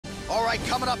All right,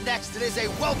 coming up next, it is a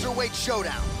welterweight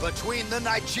showdown between the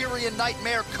Nigerian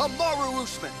Nightmare Kamaru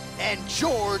Usman and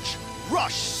George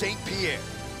Rush St. Pierre.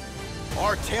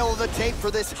 Our tale of the tape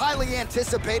for this highly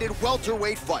anticipated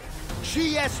welterweight fight.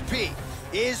 GSP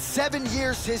is 7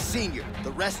 years his senior.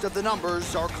 The rest of the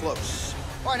numbers are close.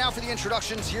 All right, now for the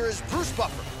introductions, here is Bruce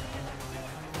Buffer.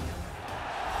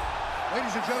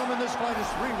 Ladies and gentlemen, this fight is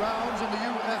 3 rounds in the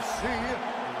UFC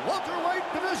welterweight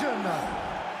division.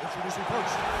 Introducing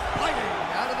first, fighting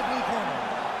out of the blue corner,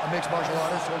 a mixed martial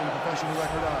artist holding a professional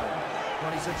record of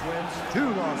 26 wins,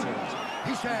 2 losses.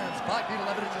 He stands 5 feet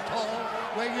 11 inches tall,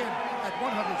 weighing in at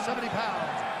 170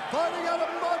 pounds. Fighting out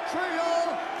of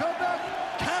Montreal, Quebec,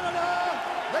 Canada.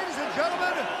 Ladies and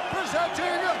gentlemen,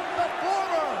 presenting the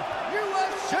former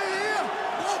UFC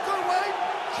welterweight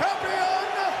champion.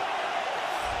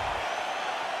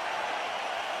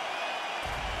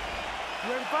 You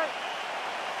ready to fight?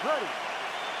 Ready.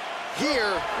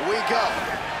 Here we go.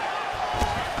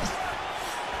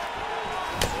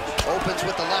 Opens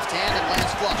with the left hand and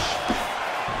lands flush.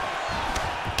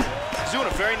 He's doing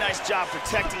a very nice job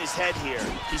protecting his head here.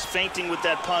 He's feinting with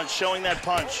that punch, showing that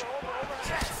punch.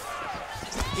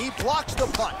 He blocks the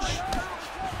punch.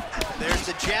 There's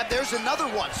the jab, there's another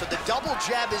one. So the double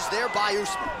jab is there by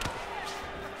Usman.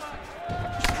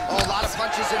 Oh, a lot of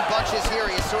punches and bunches here.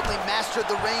 He has certainly mastered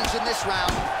the range in this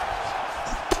round.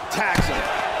 Tags him.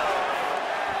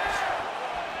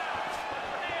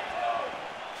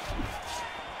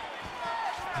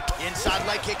 Inside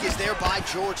leg kick is there by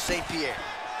George St. Pierre.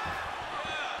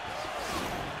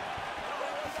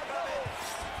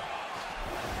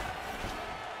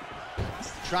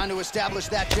 Trying to establish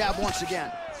that jab once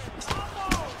again.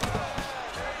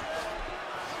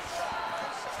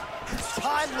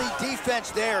 Timely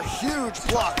defense there, huge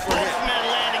block for him. Man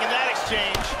landing in that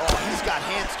exchange. Oh, he's got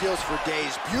hand skills for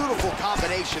days. Beautiful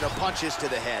combination of punches to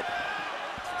the head.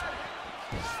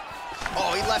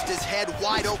 Oh, he left his head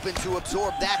wide open to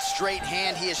absorb that straight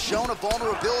hand. He has shown a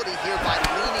vulnerability here by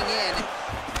leaning in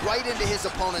right into his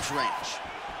opponent's range.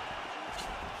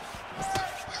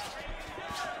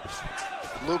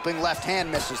 Looping left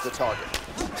hand misses the target.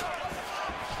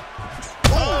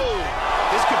 Oh,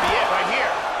 this could be it right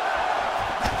here.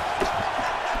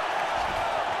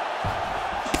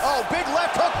 Oh, big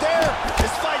left hook there.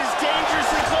 This fight is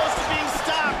dangerously close to being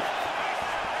stopped.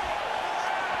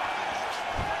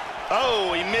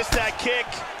 Oh, he missed that kick.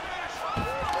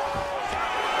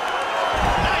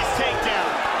 Nice takedown.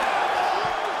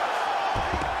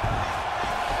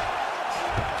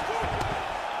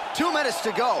 2 minutes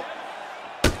to go.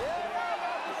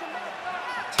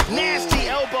 Nasty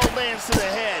elbow lands to the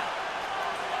head.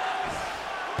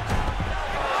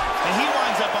 And he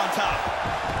winds up on top.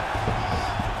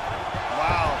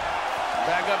 Wow.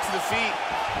 Back up to the feet.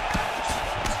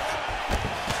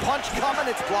 Punch coming,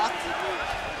 it's blocked.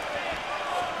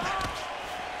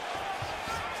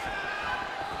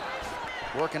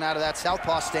 Working out of that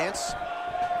southpaw stance.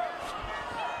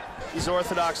 He's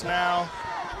orthodox now.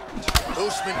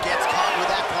 Usman gets caught with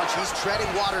that punch. He's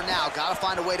treading water now. Gotta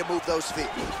find a way to move those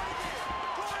feet.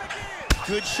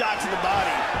 Good shot to the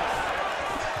body.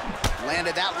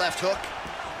 Landed that left hook.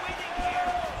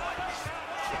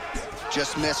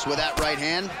 Just missed with that right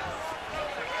hand.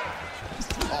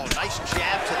 Oh, nice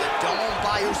jab to the dome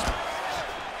by Usman.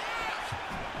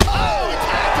 Oh, he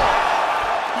tagged him.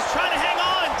 He's trying to hang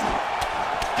on.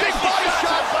 Big body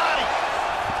shot. Body.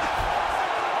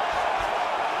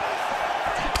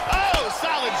 Oh,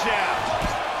 solid jab.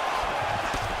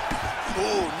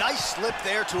 Ooh, nice slip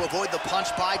there to avoid the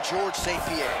punch by George St.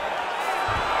 Pierre.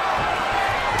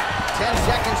 10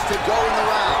 seconds to go in the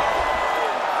round.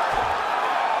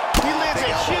 He lands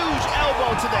a huge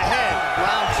elbow to the head.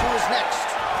 Round 2 is next.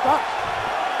 Stop.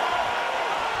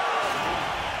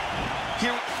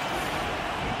 Here.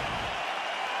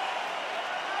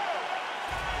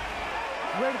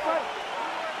 You ready to fight?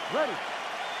 Ready.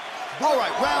 All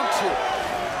right, round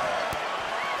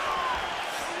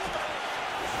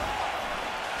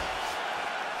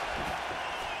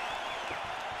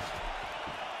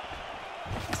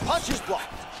 2. Punch is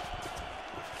blocked.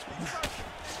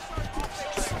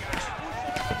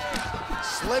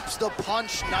 Slips the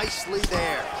punch nicely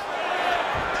there.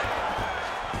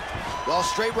 Well,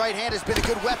 straight right hand has been a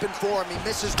good weapon for him. He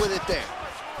misses with it there.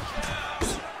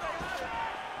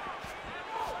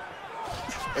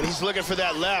 And he's looking for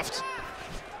that left.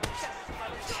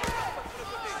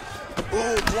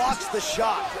 Ooh, blocks the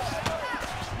shot.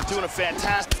 Doing a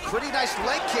fantastic. Pretty nice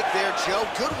leg kick there, Joe.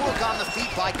 Good work on the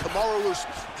feet by Kamaru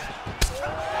Usman.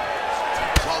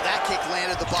 Well, that kick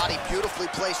landed the body beautifully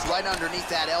placed right underneath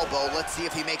that elbow. Let's see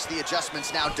if he makes the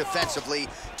adjustments now defensively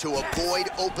to avoid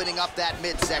opening up that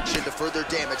midsection to further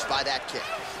damage by that kick.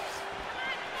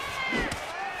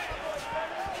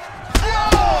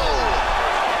 Oh!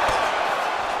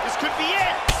 This could be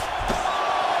it.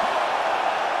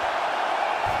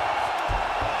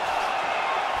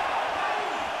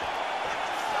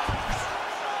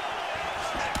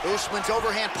 Usman's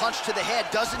overhand punch to the head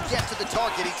doesn't get to the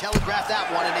target. He telegraphed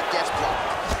that one, and it gets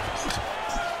blocked.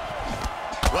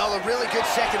 Well, a really good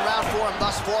second round for him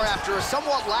thus far. After a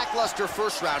somewhat lackluster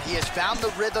first round, he has found the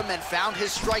rhythm and found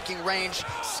his striking range.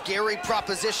 Scary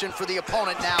proposition for the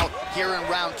opponent now here in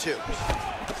round 2.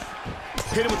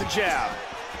 Hit him with the jab.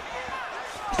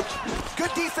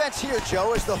 Good defense here,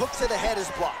 Joe, as the hook to the head is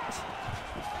blocked.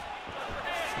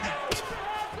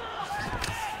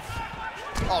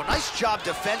 Oh, nice job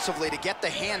defensively to get the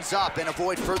hands up and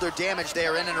avoid further damage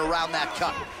there in and around that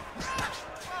cut.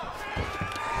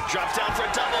 Drops down for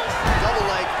a double. Double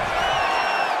leg.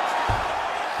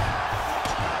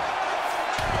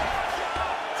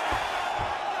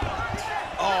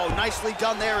 Oh, nicely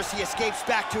done there as he escapes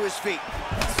back to his feet.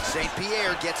 St.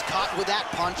 Pierre gets caught with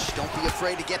that punch. Don't be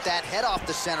afraid to get that head off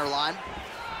the center line.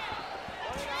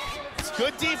 It's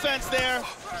good defense there.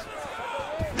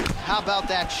 How about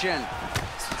that shin?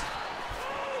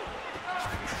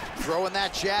 Throwing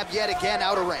that jab yet again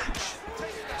out of range.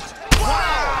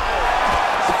 Wow!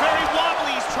 It's very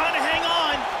wobbly. He's trying to hang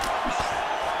on.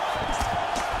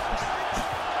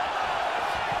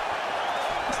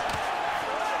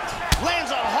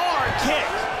 Lands a hard kick.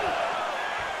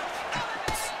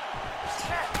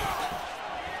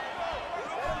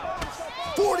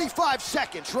 45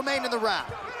 seconds remain in the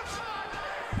round.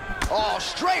 Oh,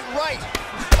 straight right.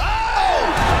 Oh!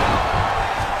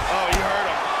 Oh, you heard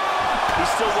him. He's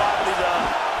still wobbly, though.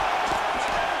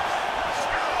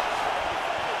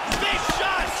 Big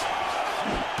shot!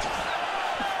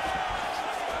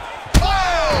 Oh!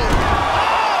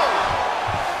 Oh!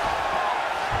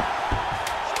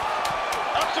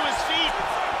 Up to his feet.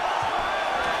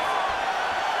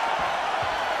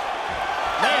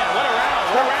 Man, what a round.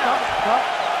 What a round.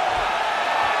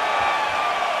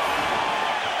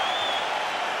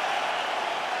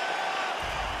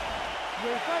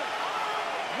 Ready, fight.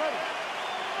 Ready.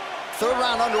 Third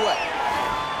round underway.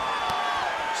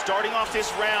 Starting off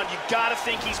this round, you gotta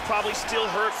think he's probably still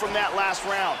hurt from that last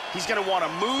round. He's gonna want to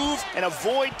move and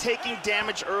avoid taking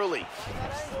damage early.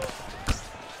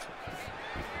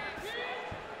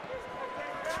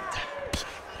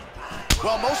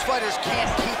 Well, most fighters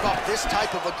can't keep up this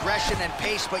type of aggression and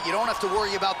pace, but you don't have to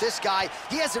worry about this guy.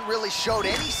 He hasn't really showed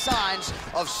any signs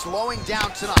of slowing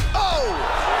down tonight. Oh!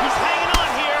 He's hanging on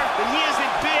here, but he is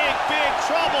in big, big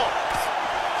trouble.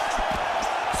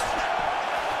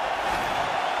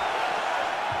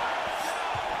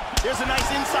 There's a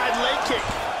nice inside leg kick.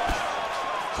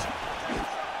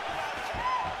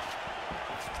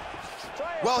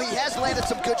 Well, he has landed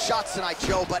some good shots tonight,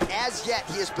 Joe, but as yet,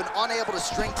 he has been unable to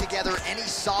string together any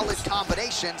solid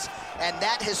combinations, and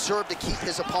that has served to keep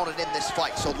his opponent in this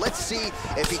fight. So let's see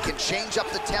if he can change up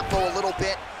the tempo a little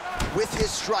bit with his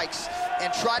strikes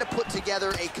and try to put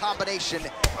together a combination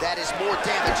that is more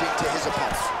damaging to his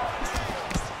opponent.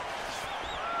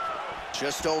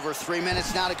 Just over 3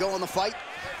 minutes now to go in the fight.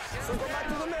 So go back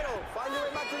to the middle. Find your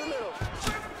way back to the middle.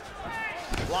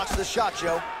 Blocks the shot,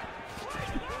 Joe.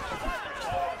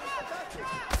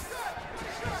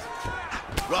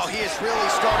 Well, he is really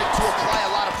starting to apply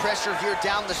a lot of pressure here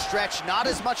down the stretch. Not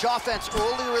as much offense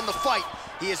earlier in the fight.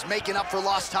 He is making up for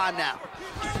lost time now.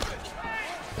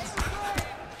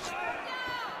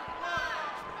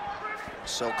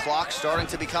 So clock starting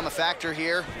to become a factor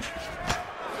here.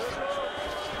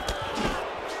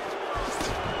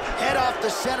 Head off the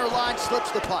center line,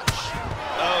 slips the punch.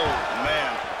 Oh,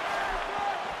 man.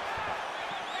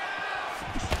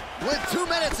 With 2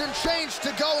 minutes and change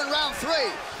to go in round 3.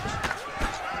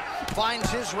 Finds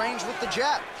his range with the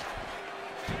jab.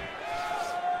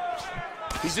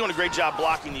 He's doing a great job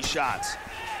blocking these shots.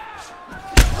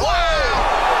 Whoa!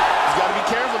 He's got to be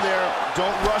careful there.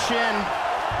 Don't rush in.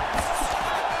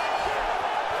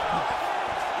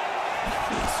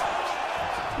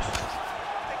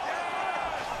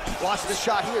 Watch the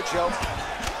shot here, Joe.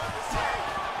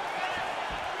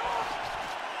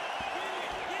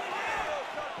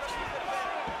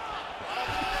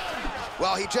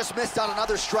 Well, he just missed on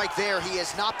another strike there. He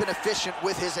has not been efficient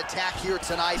with his attack here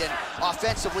tonight, and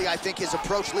offensively, I think his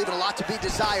approach leaving a lot to be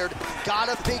desired.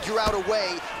 Gotta figure out a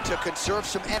way to conserve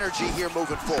some energy here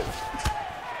moving forward.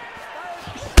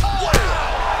 Oh!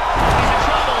 He's in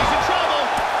trouble. He's in trouble.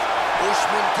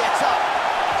 Usman gets up.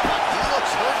 He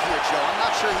looks hurt here, Joe. I'm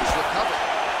not sure he's recovered.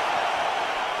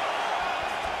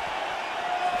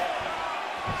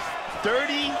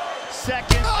 30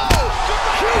 seconds. Oh!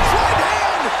 Huge right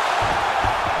hand!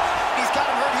 He's got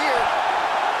him hurt here.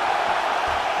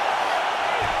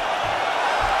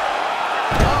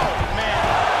 Oh, man.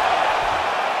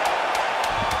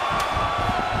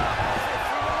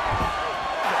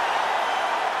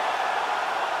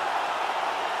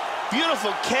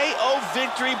 Beautiful KO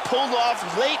victory pulled off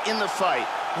late in the fight.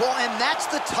 Well, and that's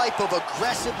the type of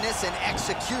aggressiveness and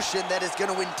execution that is going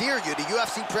to endear you to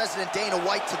UFC President Dana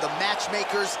White, to the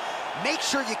matchmakers. Make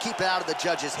sure you keep it out of the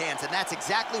judge's hands, and that's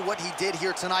exactly what he did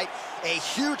here tonight. A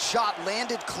huge shot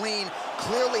landed clean.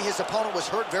 Clearly his opponent was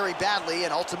hurt very badly,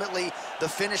 and ultimately the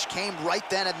finish came right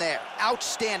then and there.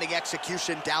 Outstanding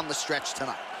execution down the stretch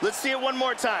tonight. Let's see it one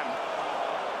more time.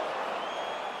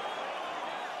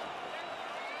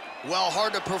 Well,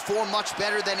 hard to perform much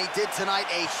better than he did tonight.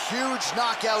 A huge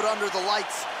knockout under the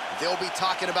lights. They'll be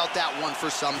talking about that one for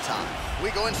some time.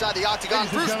 We go inside the octagon.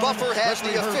 Bruce Buffer has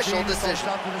the official decision.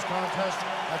 Stop to this contest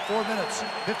at 4 minutes,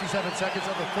 57 seconds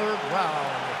of the third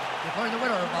round. Declaring the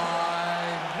winner by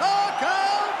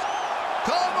knockout,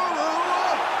 Kamaru,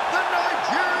 the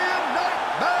Nigerian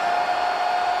Nightmare,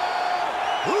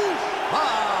 Usman.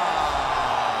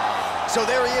 So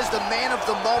there he is, the man of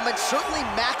the moment. Certainly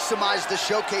maximized the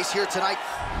showcase here tonight.